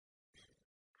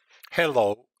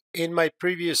Hello, in my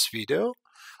previous video,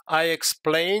 I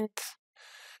explained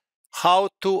how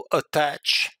to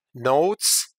attach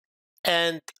nodes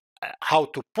and how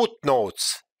to put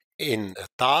nodes in a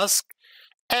task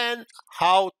and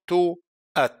how to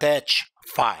attach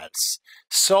files.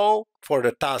 So for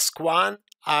the task 1,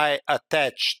 I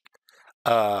attached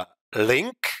a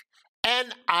link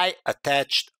and I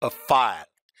attached a file.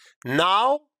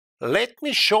 Now let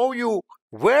me show you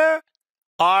where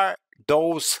are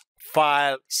those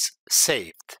files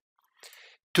saved.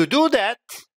 To do that,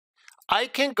 I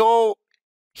can go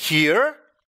here,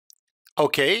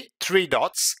 okay, 3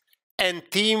 dots, and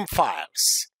team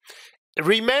files.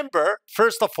 Remember,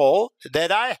 first of all,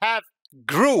 that I have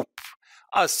group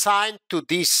assigned to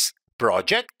this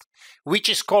project, which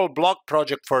is called blog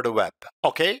project for the web,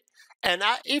 okay? And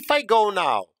if I go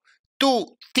now to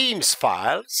team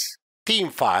files,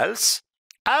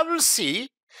 I will see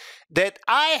that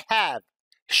I have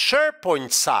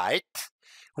SharePoint site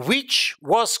which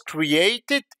was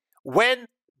created when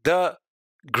the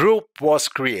group was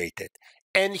created.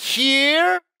 And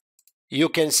here, you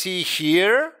can see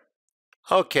here,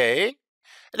 okay,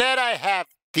 that I have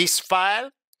this file,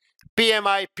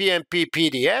 PMI PMP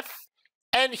PDF,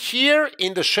 and here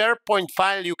in the SharePoint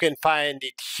file, you can find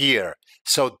it here.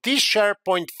 So this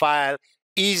SharePoint file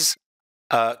is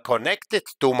connected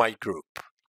to my group.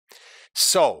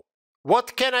 So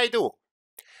what can I do?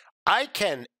 I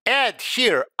can add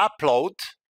here, upload,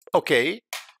 okay,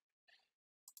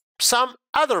 some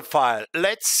other file.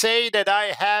 Let's say that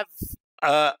I have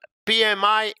a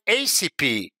PMI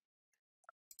ACP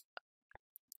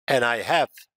and I have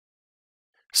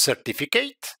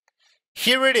certificate.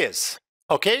 Here it is,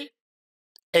 okay,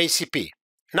 ACP.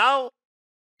 Now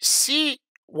see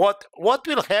what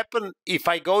will happen if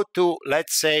I go to,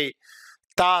 let's say,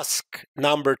 task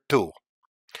number 2.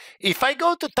 If I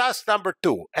go to task number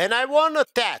 2 and I want to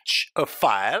attach a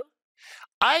file,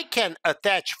 I can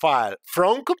attach file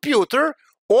from computer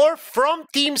or from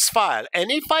Teams file. And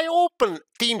if I open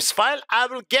Teams file, I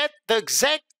will get the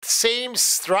exact same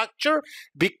structure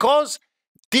because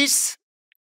this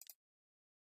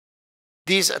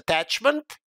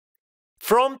attachment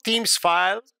from Teams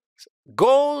file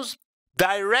goes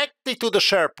directly to the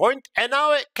SharePoint. And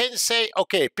now I can say,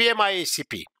 okay, PMI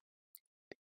ACP,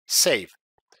 save.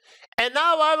 And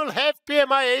now I will have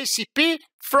PMI ACP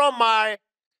from my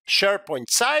SharePoint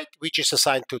site, which is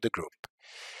assigned to the group.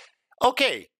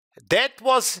 Okay, that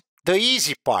was the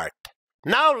easy part.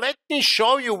 Now let me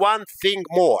show you one thing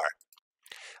more.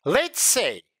 Let's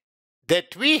say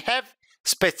that we have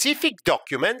specific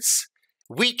documents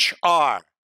which are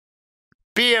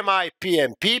PMI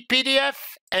PMP PDF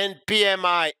and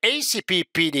PMI ACP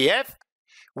PDF,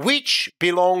 which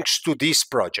belongs to this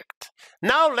project.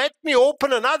 Now let me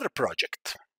open another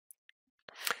project.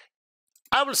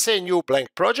 I will say new blank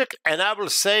project and I will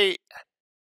say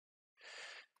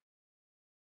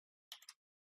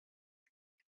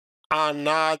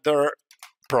another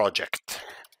project.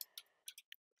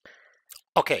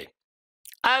 Okay,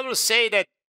 I will say that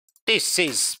this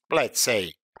is, let's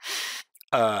say,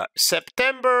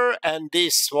 September, and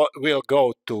this will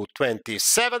go to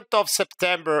 27th of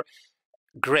September.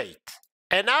 Great.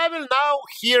 And I will now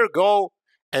here go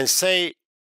and say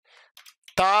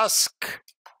task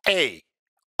A.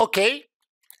 Okay,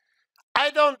 I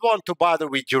don't want to bother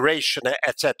with duration,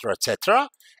 etc., etc.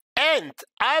 And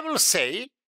I will say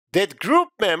that group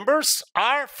members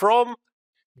are from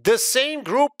the same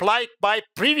group like my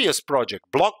previous project,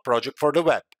 blog project for the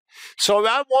web. So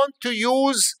I want to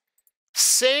use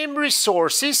same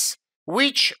resources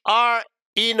which are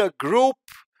in a group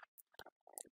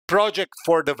project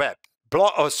for the web.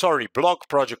 Blog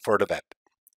project for the web.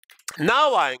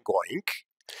 Now I'm going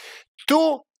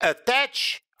to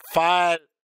attach file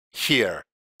here,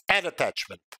 add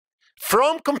attachment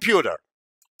from computer.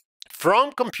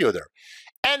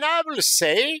 And I will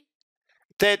say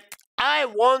that I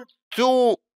want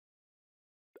to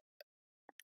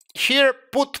here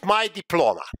put my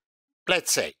diploma.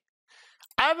 Let's say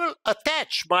I will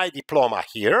attach my diploma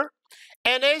here,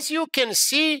 and as you can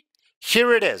see,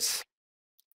 here it is.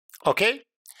 Okay,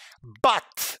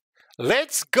 but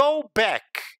let's go back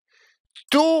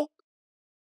to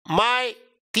my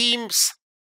team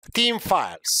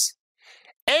files.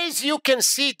 As you can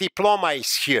see, diploma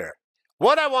is here.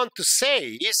 What I want to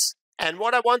say is, and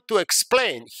what I want to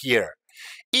explain here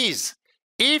is,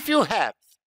 if you have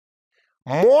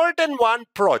more than one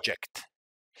project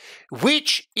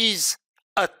which is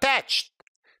attached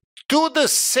to the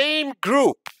same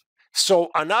group,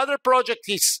 so another project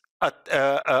is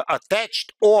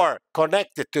attached or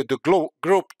connected to the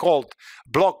group called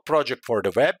blog project for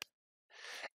the web,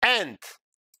 and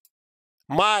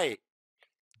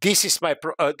this is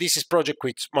project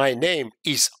with my name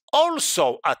is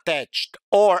also attached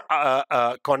or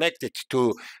connected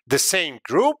to the same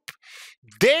group,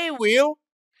 they will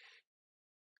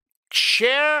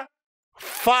share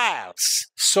files.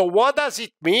 So what does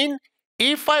it mean?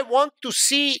 If I want to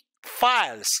see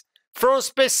files from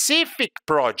specific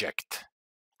project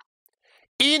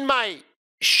in my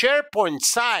SharePoint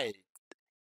site,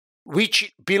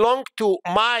 which belong to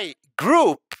my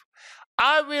group,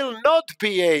 I will not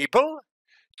be able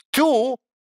to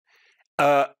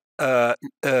to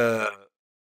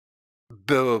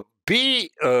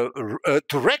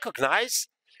recognize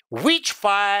which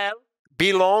file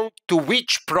belong to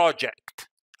which project.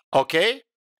 Okay?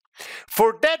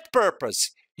 For that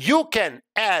purpose, you can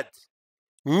add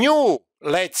new,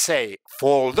 let's say,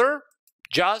 folder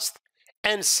just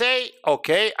and say,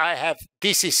 okay, I have,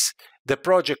 this is the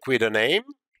project with a name.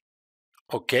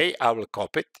 Okay, I will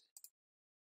copy it.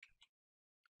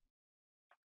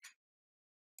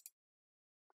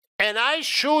 And I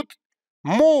should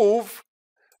move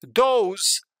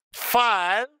those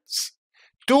files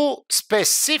to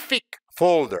specific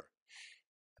folder.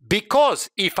 Because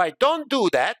if I don't do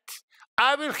that,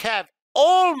 I will have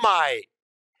all my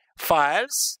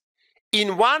files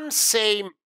in one same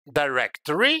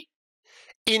directory,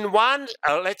 in one,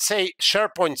 let's say,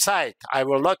 SharePoint site. I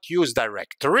will not use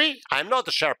directory. I'm not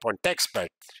a SharePoint expert,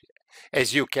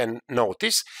 as you can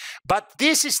notice. But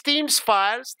this is Teams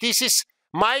files. This is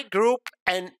my group.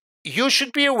 And you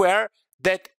should be aware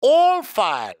that all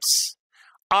files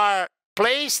are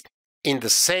placed in the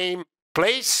same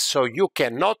place, so you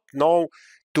cannot know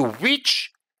to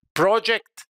which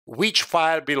project which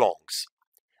file belongs.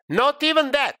 Not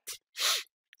even that.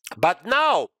 But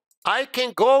now I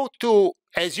can go to,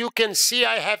 as you can see,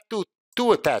 I have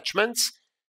two attachments,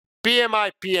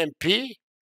 PMI PMP,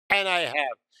 and I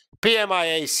have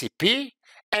PMI ACP.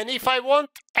 And if I want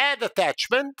add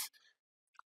attachment,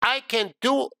 I can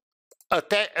do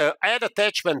add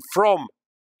attachment from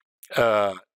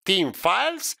team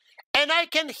files, and I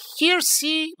can here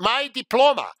see my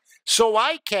diploma. So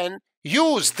I can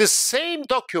use the same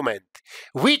document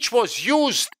which was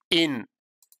used in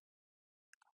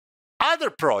other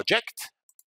project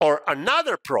or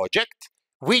another project,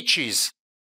 which is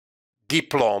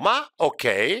diploma.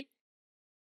 Okay.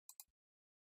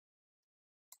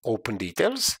 Open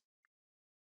details.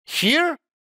 Here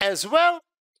as well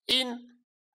in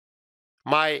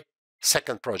my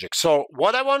second project. So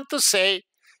what I want to say,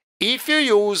 if you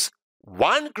use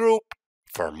one group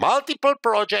for multiple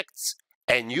projects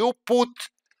and you put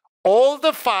all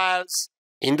the files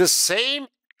in the same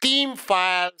team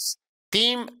files,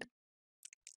 team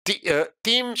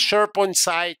SharePoint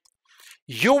site,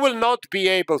 you will not be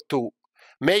able to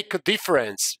make a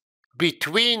difference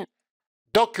between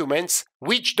documents,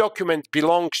 which document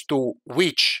belongs to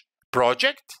which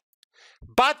project,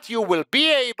 but you will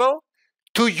be able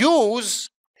to use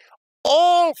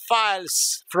all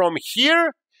files from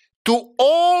here to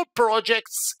all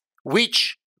projects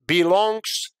which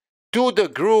belongs to the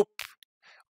group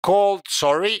called,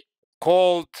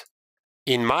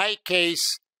 in my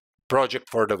case, Project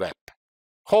for the Web.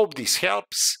 Hope this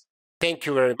helps. Thank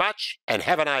you very much and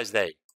have a nice day.